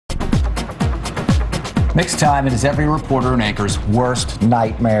Mixed time, it is every reporter and anchor's worst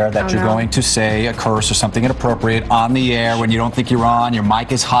nightmare that you're going to say a curse or something inappropriate on the air when you don't think you're on, your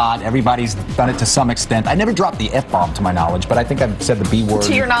mic is hot, everybody's done it to some extent. I never dropped the F-bomb to my knowledge, but I think I've said the B word.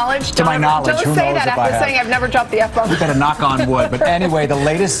 To your knowledge? To my knowledge. Don't say that after saying I've never dropped the F-bomb. We better knock on wood. But anyway, the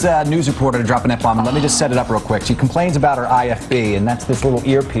latest news reporter to drop an F-bomb, and let me just set it up real quick. She complains about her IFB, and that's this little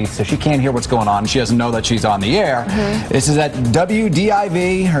earpiece, so she can't hear what's going on. She doesn't know that she's on the air. This is at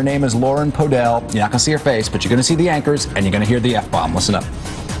WDIV. Her name is Lauren Podell. You're not going to see her face, but you're going to see the anchors, and you're going to hear the F-bomb. Listen up.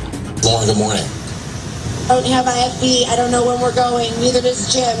 Lauren, good morning. I don't have IFB. I don't know when we're going. Neither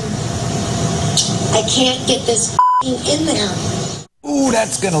does Jim. I can't get this in there. Ooh,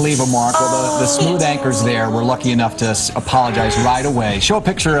 that's going to leave a mark. Well, the smooth anchors there were lucky enough to apologize right away. Show a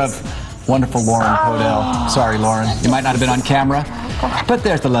picture of wonderful Lauren Podell. Sorry, Lauren. You might not have been on camera, but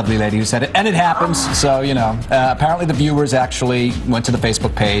there's the lovely lady who said it. And it happens, so, you know. Apparently the viewers actually went to the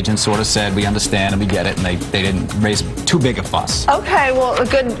Facebook page and sort of said, we understand and we get it, and they didn't raise too big a fuss. Okay, well,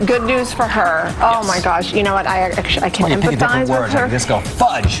 good news for her. Oh, my gosh. You know what? I can empathize with her. You just go,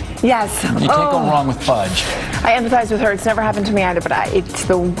 fudge. Yes. You can't go wrong with fudge. I empathize with her. It's never happened to me either, but it's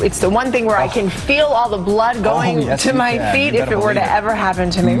the one thing where I can feel all the blood going to my feet if it were to ever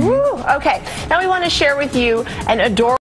happen to me. Woo. Okay, now we want to share with you an adorable